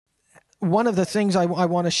one of the things I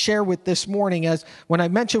want to share with this morning is when I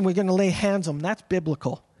mentioned we're going to lay hands on them, that's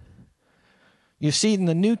biblical. You see it in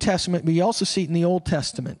the New Testament, but you also see it in the Old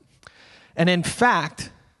Testament. And in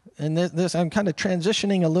fact, and this I'm kind of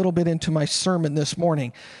transitioning a little bit into my sermon this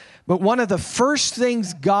morning, but one of the first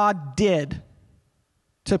things God did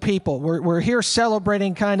to people, we're here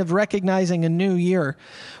celebrating, kind of recognizing a new year.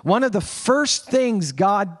 One of the first things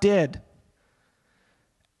God did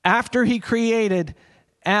after he created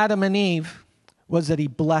Adam and Eve was that he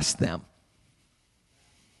blessed them.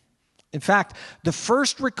 In fact, the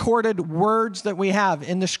first recorded words that we have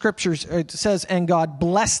in the scriptures, it says, and God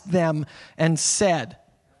blessed them and said.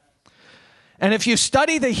 And if you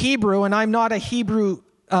study the Hebrew, and I'm not a Hebrew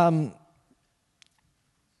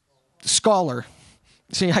scholar.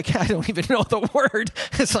 See, I don't even know the word.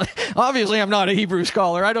 It's like, obviously, I'm not a Hebrew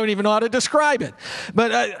scholar. I don't even know how to describe it.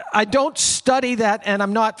 But I don't study that, and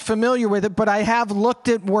I'm not familiar with it, but I have looked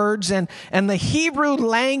at words, and the Hebrew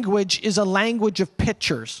language is a language of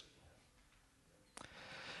pictures.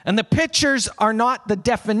 And the pictures are not the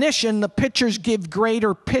definition. The pictures give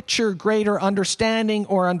greater picture, greater understanding,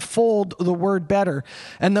 or unfold the word better.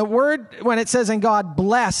 And the word, when it says, and God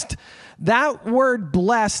blessed, that word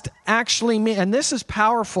blessed actually means, and this is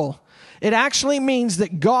powerful, it actually means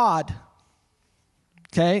that God,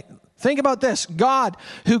 okay, think about this, God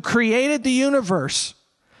who created the universe,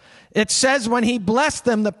 it says when he blessed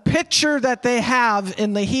them, the picture that they have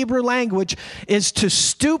in the Hebrew language is to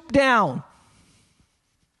stoop down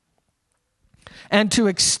and to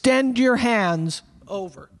extend your hands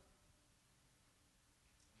over.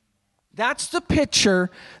 That's the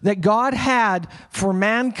picture that God had for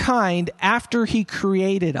mankind after he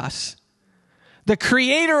created us. The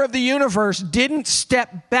creator of the universe didn't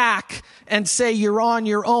step back and say, you're on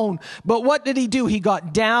your own. But what did he do? He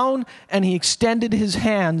got down and he extended his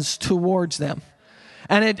hands towards them.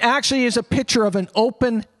 And it actually is a picture of an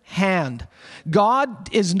open hand.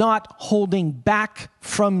 God is not holding back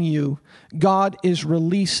from you. God is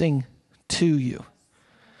releasing to you.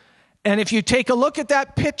 And if you take a look at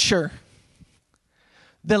that picture,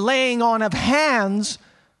 the laying on of hands,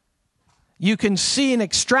 you can see and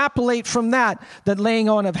extrapolate from that laying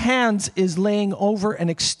on of hands is laying over and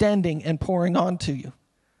extending and pouring onto you.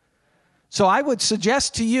 So I would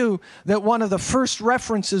suggest to you that one of the first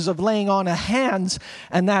references of laying on of hands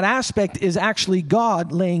and that aspect is actually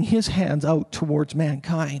God laying his hands out towards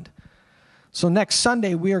mankind. So next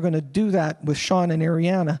Sunday, we are going to do that with Sean and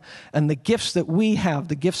Ariana. And the gifts that we have,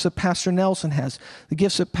 the gifts that Pastor Nelson has, the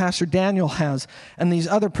gifts that Pastor Daniel has, and these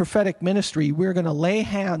other prophetic ministry, we're going to lay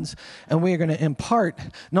hands and we're going to impart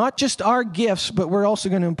not just our gifts, but we're also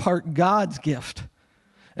going to impart God's gift.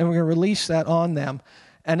 And we're going to release that on them.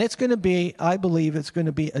 And it's going to be, I believe, it's going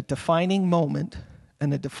to be a defining moment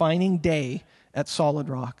and a defining day at Solid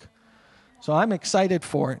Rock. So I'm excited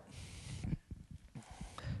for it.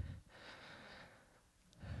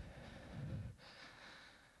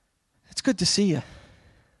 It's good to see you.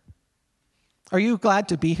 Are you glad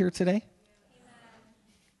to be here today?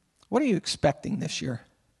 What are you expecting this year?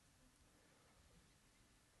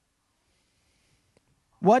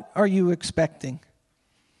 What are you expecting?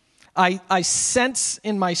 I sense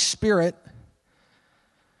in my spirit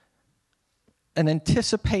an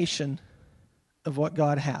anticipation of what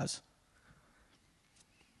God has.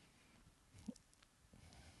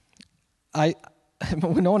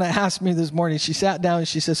 Winona asked me this morning, she sat down and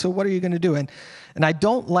she said, so what are you going to do? And I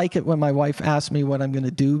don't like it when my wife asks me what I'm going to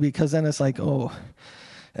do, because then it's like, oh.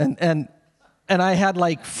 And I had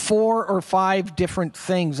like 4 or 5 different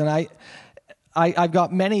things, and I've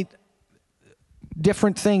got many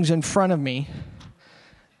different things in front of me.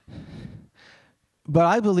 But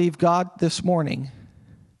I believe God this morning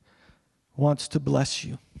wants to bless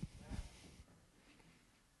you.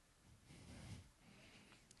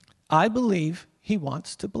 I believe he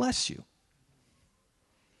wants to bless you.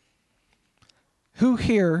 Who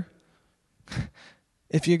here,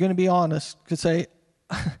 if you're going to be honest, could say,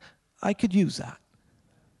 I could use that?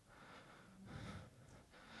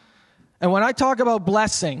 And when I talk about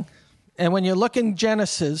blessing, and when you look in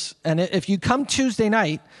Genesis, and if you come Tuesday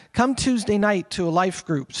night to a life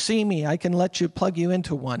group. See me. I can plug you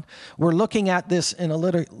into one. We're looking at this in a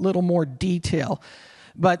little more detail.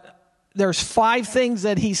 But there's 5 things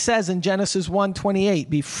that he says in Genesis 1:28.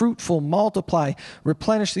 Be fruitful, multiply,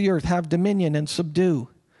 replenish the earth, have dominion, and subdue.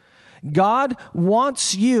 God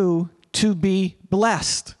wants you to be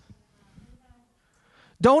blessed.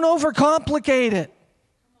 Don't overcomplicate it.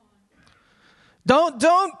 Don't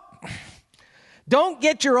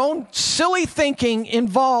get your own silly thinking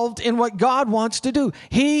involved in what God wants to do.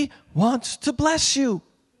 He wants to bless you.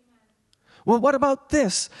 Well, what about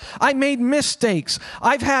this? I made mistakes.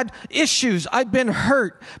 I've had issues. I've been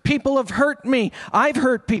hurt. People have hurt me. I've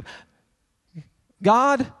hurt people.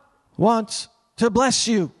 God wants to bless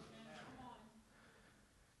you.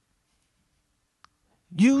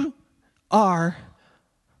 You are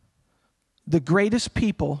the greatest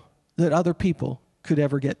people that other people could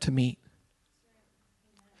ever get to meet.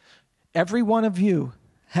 Every one of you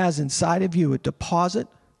has inside of you a deposit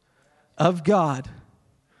of God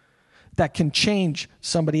that can change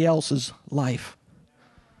somebody else's life.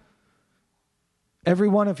 Every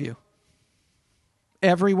one of you.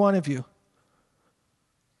 Every one of you.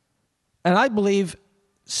 And I believe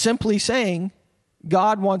simply saying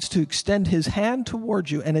God wants to extend his hand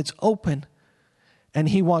towards you, and it's open, and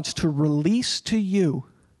he wants to release to you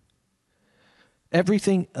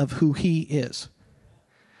everything of who he is.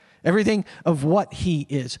 Everything of what he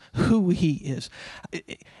is, who he is.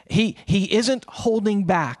 He isn't holding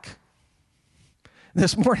back.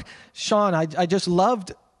 This morning, Sean, I just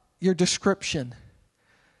loved your description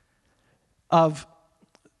of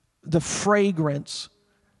the fragrance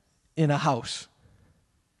in a house.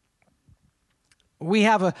 We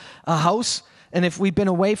have a house, and if we've been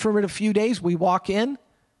away from it a few days, we walk in,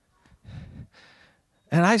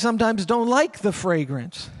 and I sometimes don't like the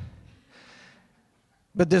fragrance.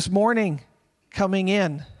 But this morning, coming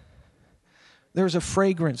in, there's a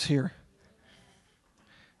fragrance here.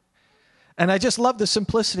 And I just love the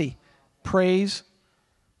simplicity. Praise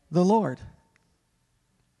the Lord.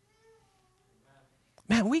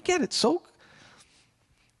 Man, we get it so...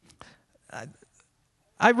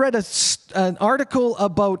 I read an article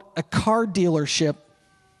about a car dealership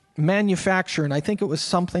manufacturer, and I think it was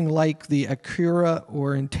something like the Acura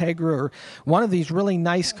or Integra or one of these really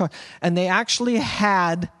nice cars. And they actually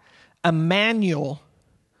had a manual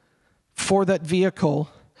for that vehicle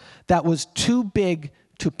that was too big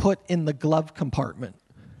to put in the glove compartment.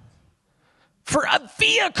 For a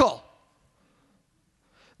vehicle!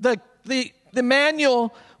 The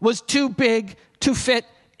manual was too big to fit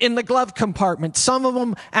in the glove compartment. Some of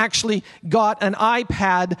them actually got an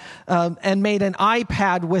iPad and made an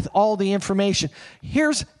iPad with all the information.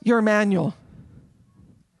 Here's your manual.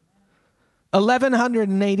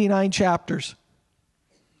 1,189 chapters.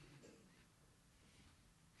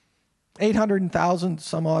 800,000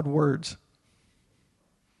 some odd words.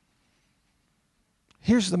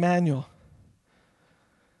 Here's the manual.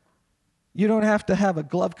 You don't have to have a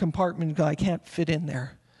glove compartment. I can't fit in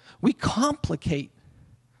there. We complicate.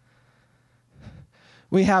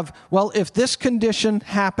 We have, well, if this condition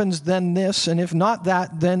happens, then this, and if not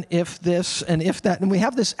that, then if this, and if that. And we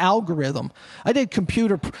have this algorithm. I did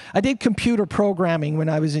computer programming when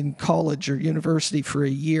I was in college or university for a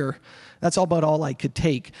year. That's about all I could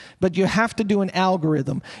take. But you have to do an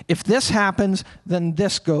algorithm. If this happens, then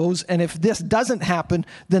this goes. And if this doesn't happen,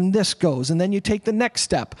 then this goes. And then you take the next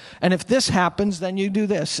step. And if this happens, then you do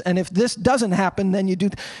this. And if this doesn't happen, then you do...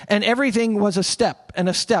 And everything was a step and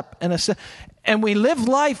a step and a step. And we live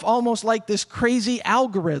life almost like this crazy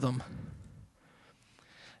algorithm.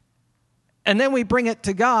 And then we bring it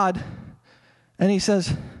to God, and he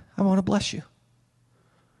says, I want to bless you.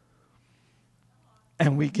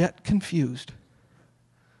 And we get confused.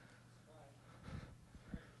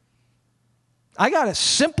 I got a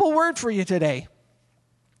simple word for you today.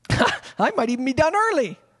 I might even be done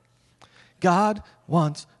early. God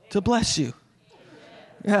wants to bless you.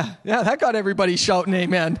 Yeah, that got everybody shouting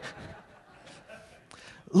amen.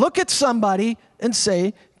 Look at somebody and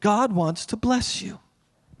say, God wants to bless you.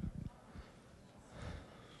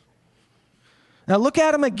 Now look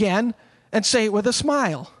at him again and say it with a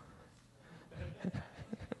smile.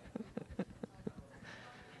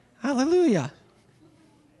 Hallelujah.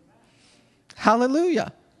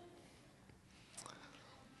 Hallelujah.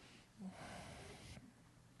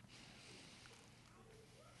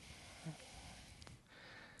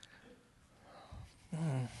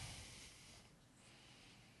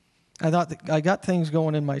 I thought that I got things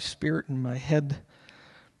going in my spirit and my head.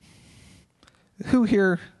 Who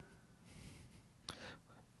here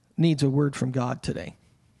needs a word from God today?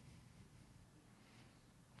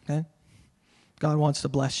 Okay? God wants to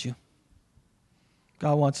bless you.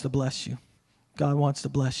 God wants to bless you. God wants to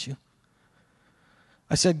bless you.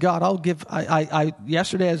 I said, God, I'll give... I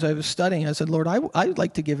yesterday as I was studying, I said, Lord, I'd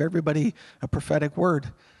like to give everybody a prophetic word.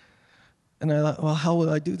 And I thought, well, how will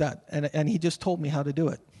I do that? And he just told me how to do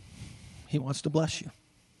it. He wants to bless you.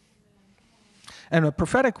 And a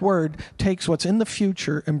prophetic word takes what's in the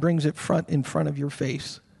future and brings it in front of your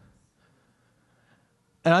face.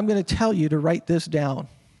 And I'm going to tell you to write this down.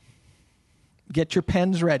 Get your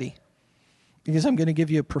pens ready, because I'm going to give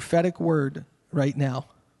you a prophetic word right now.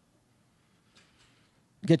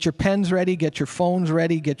 Get your pens ready, get your phones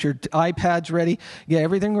ready, get your iPads ready, get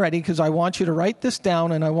everything ready, because I want you to write this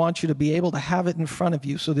down and I want you to be able to have it in front of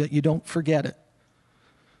you so that you don't forget it.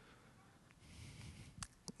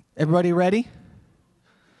 Everybody ready?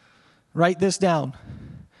 Write this down.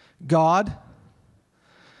 God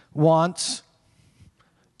wants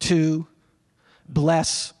to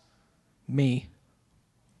bless me.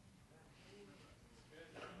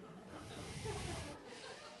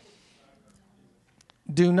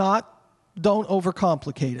 Don't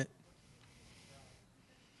overcomplicate it.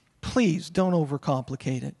 Please don't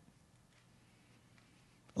overcomplicate it.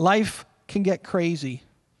 Life can get crazy.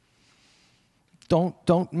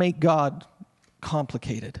 Don't make God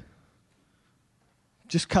complicated.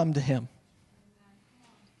 Just come to him.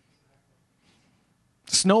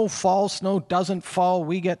 Snow falls, snow doesn't fall.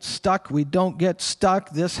 We get stuck, we don't get stuck.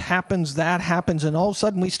 This happens, that happens, and all of a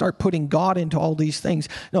sudden we start putting God into all these things.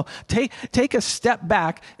 No, take a step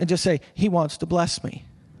back and just say, he wants to bless me.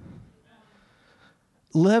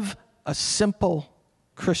 Live a simple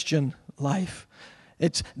Christian life.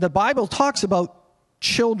 The Bible talks about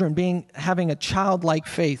children having a childlike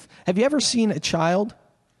faith. Have you ever seen a child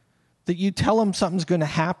that you tell them something's going to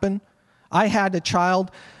happen? I had a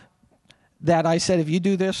child that I said, if you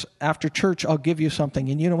do this after church, I'll give you something.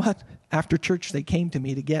 And you know what? After church, they came to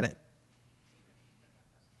me to get it.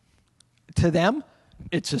 To them,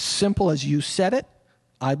 it's as simple as you said it,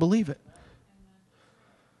 I believe it.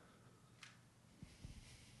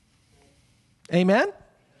 Amen?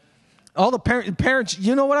 All the parents,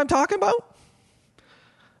 you know what I'm talking about?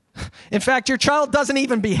 In fact, your child doesn't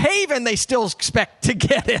even behave and they still expect to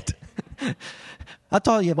get it. I'll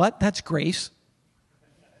tell you what, that's grace.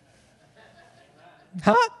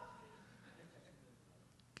 Huh?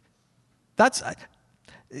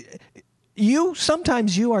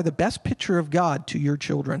 Sometimes you are the best picture of God to your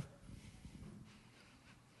children.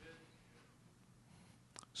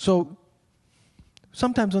 So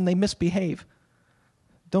sometimes when they misbehave,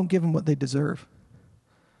 don't give them what they deserve.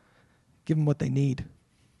 Give them what they need.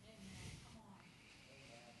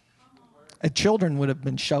 Children would have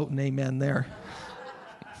been shouting amen there.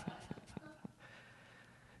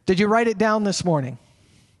 Did you write it down this morning?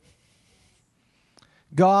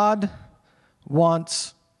 God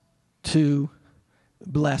wants to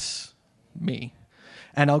bless me.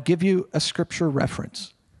 And I'll give you a scripture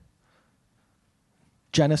reference.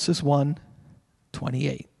 Genesis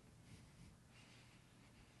 1:28.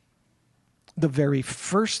 The very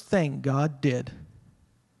first thing God did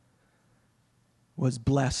was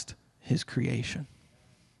blessed his creation.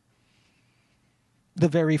 The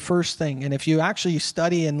very first thing. And if you actually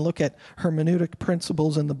study and look at hermeneutic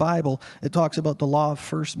principles in the Bible, it talks about the law of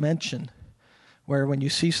first mention, where when you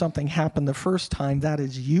see something happen the first time, that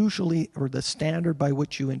is usually, or the standard by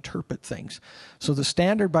which you interpret things. So the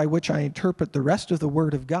standard by which I interpret the rest of the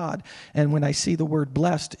Word of God, and when I see the word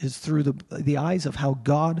blessed, is through the eyes of how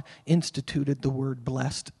God instituted the word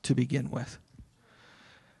blessed to begin with.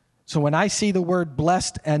 So when I see the word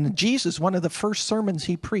blessed, and Jesus, one of the first sermons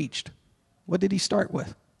he preached, what did he start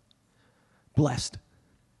with? Blessed,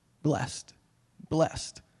 blessed,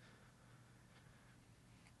 blessed.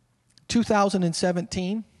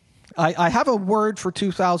 2017, I have a word for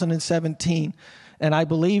 2017, and I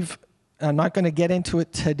believe, I'm not going to get into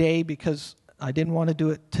it today because I didn't want to do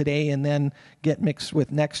it today and then get mixed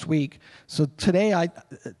with next week. So today I'm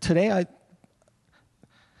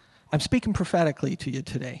speaking prophetically to you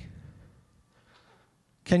today.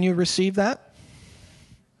 Can you receive that?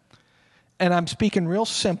 And I'm speaking real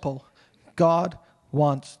simple. God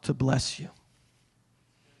wants to bless you.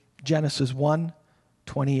 Genesis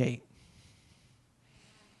 1:28.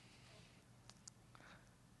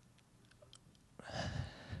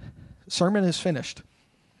 Sermon is finished.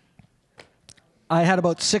 I had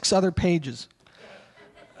about 6 other pages,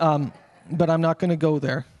 but I'm not going to go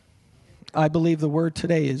there. I believe the word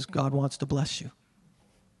today is God wants to bless you.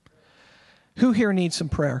 Who here needs some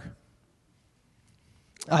prayer?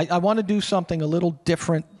 I want to do something a little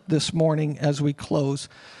different this morning as we close.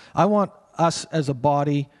 I want us as a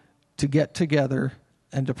body to get together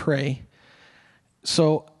and to pray.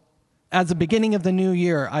 So at the beginning of the new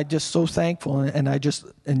year, I'm just so thankful, and I just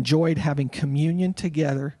enjoyed having communion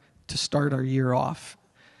together to start our year off.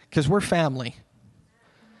 Because we're family.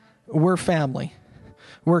 We're family.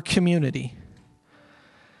 We're community.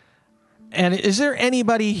 And is there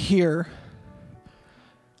anybody here,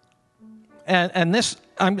 and this,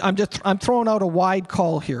 I'm throwing out a wide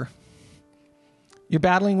call here. You're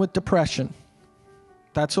battling with depression.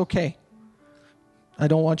 That's okay. I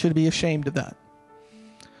don't want you to be ashamed of that.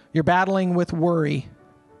 You're battling with worry.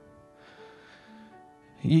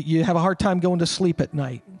 You have a hard time going to sleep at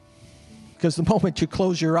night because the moment you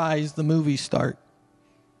close your eyes, the movies start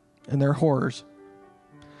and they're horrors.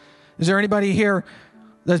 Is there anybody here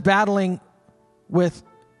that's battling with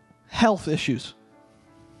health issues?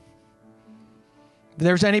 If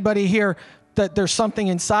there's anybody here that there's something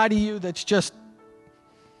inside of you that's just,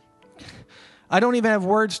 I don't even have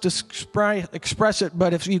words to express it,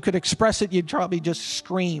 but if you could express it, you'd probably just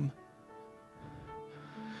scream.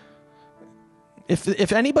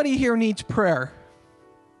 If anybody here needs prayer,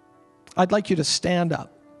 I'd like you to stand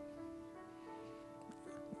up.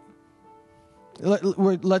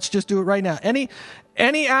 Let's just do it right now.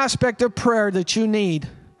 Any aspect of prayer that you need,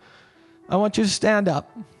 I want you to stand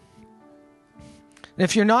up.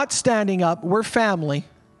 If you're not standing up, we're family.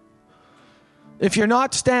 If you're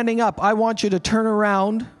not standing up, I want you to turn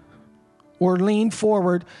around or lean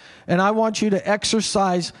forward, and I want you to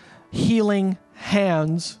exercise healing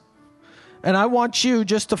hands. And I want you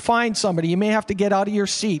just to find somebody. You may have to get out of your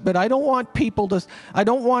seat, but I don't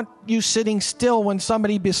want you sitting still when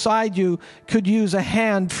somebody beside you could use a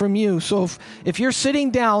hand from you. So if you're sitting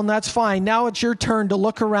down, that's fine. Now it's your turn to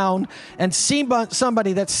look around and see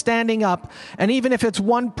somebody that's standing up. And even if it's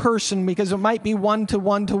one person, because it might be one to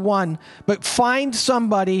one, but find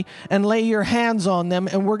somebody and lay your hands on them,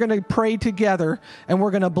 and we're going to pray together, and we're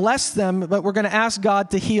going to bless them, but we're going to ask God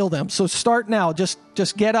to heal them. So start now. Just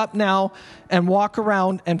get up now and walk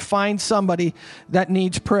around and find somebody that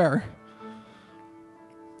needs prayer.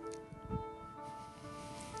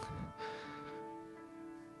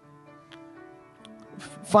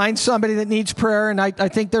 Find somebody that needs prayer, and I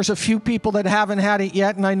think there's a few people that haven't had it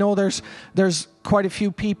yet, and I know there's quite a few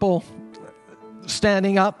people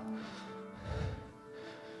standing up.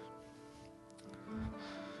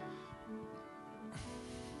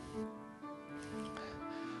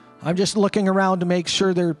 I'm just looking around to make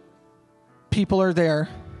sure people are there.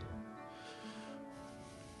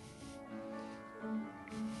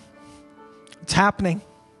 It's happening.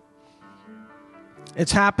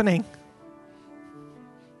 It's happening.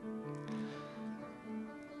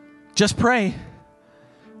 Just pray.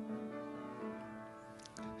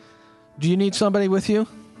 Do you need somebody with you?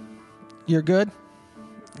 You're good?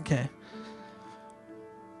 Okay.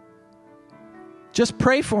 Just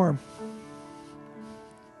pray for them.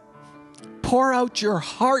 Pour out your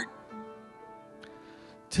heart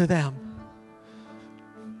to them.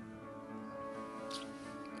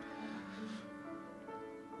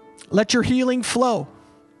 Let your healing flow.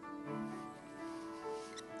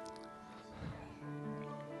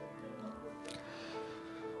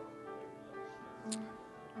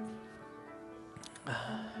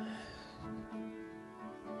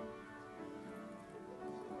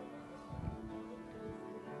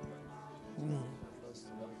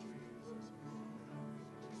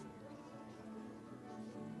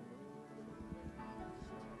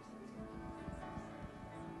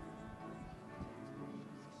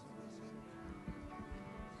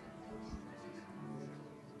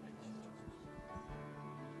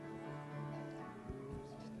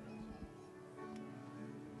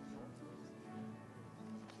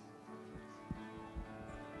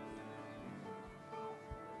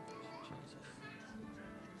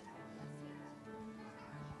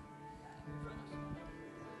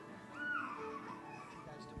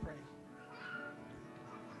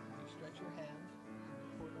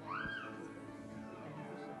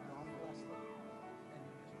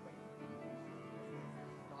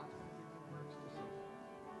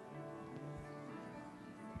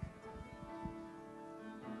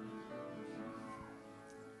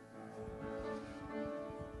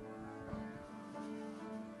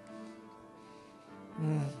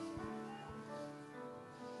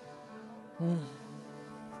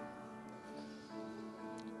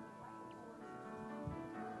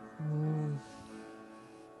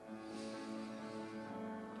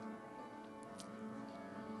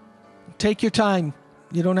 Take your time.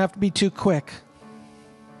 You don't have to be too quick.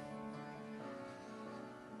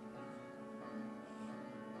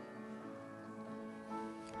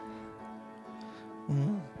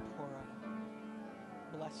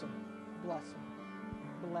 Bless him. Bless him.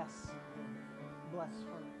 Bless. Bless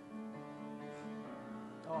her.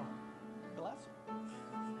 Oh, bless him.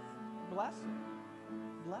 Bless him.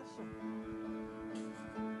 Bless him.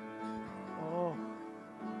 Oh.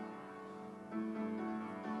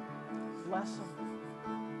 Bless him.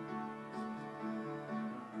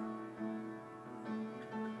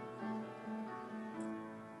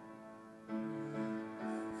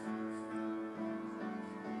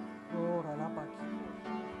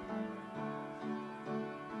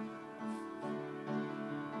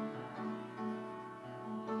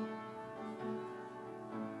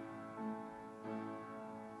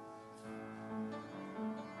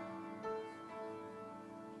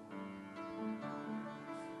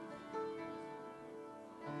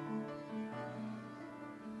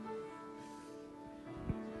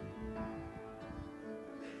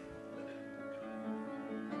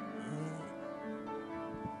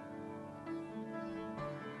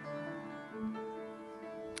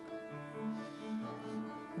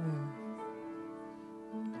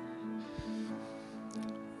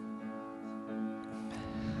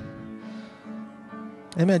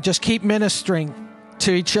 Amen. Just keep ministering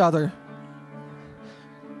to each other.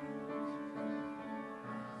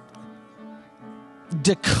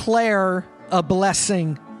 Declare a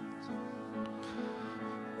blessing.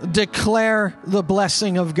 Declare the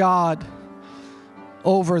blessing of God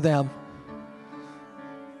over them.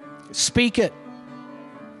 Speak it.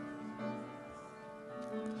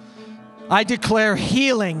 I declare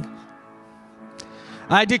healing.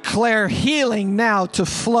 I declare healing now to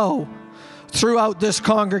flow throughout this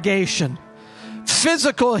congregation.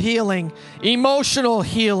 Physical healing, emotional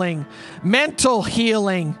healing, mental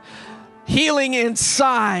healing, healing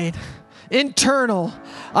inside, internal.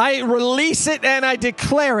 I release it and I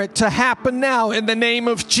declare it to happen now in the name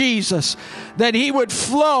of Jesus. That He would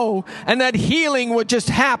flow and that healing would just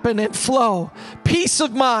happen and flow. Peace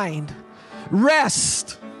of mind,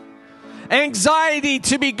 rest, anxiety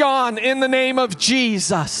to be gone in the name of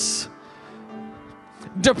Jesus.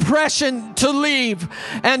 Depression to leave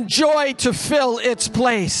and joy to fill its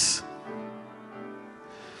place.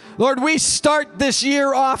 Lord, we start this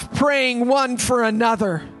year off praying one for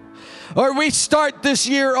another. Or we start this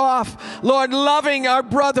year off, Lord, loving our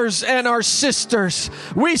brothers and our sisters.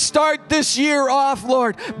 We start this year off,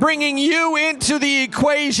 Lord, bringing You into the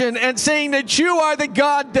equation and saying that You are the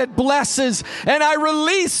God that blesses. And I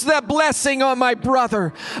release that blessing on my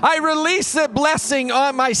brother. I release the blessing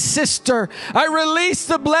on my sister. I release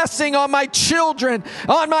the blessing on my children,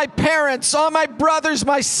 on my parents, on my brothers,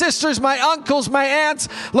 my sisters, my uncles, my aunts.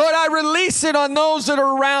 Lord, I release it on those that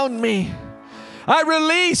are around me. I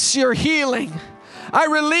release Your healing. I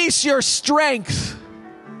release Your strength.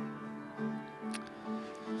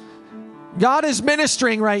 God is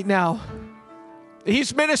ministering right now.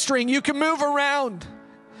 He's ministering. You can move around,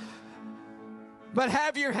 but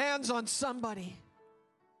have your hands on somebody.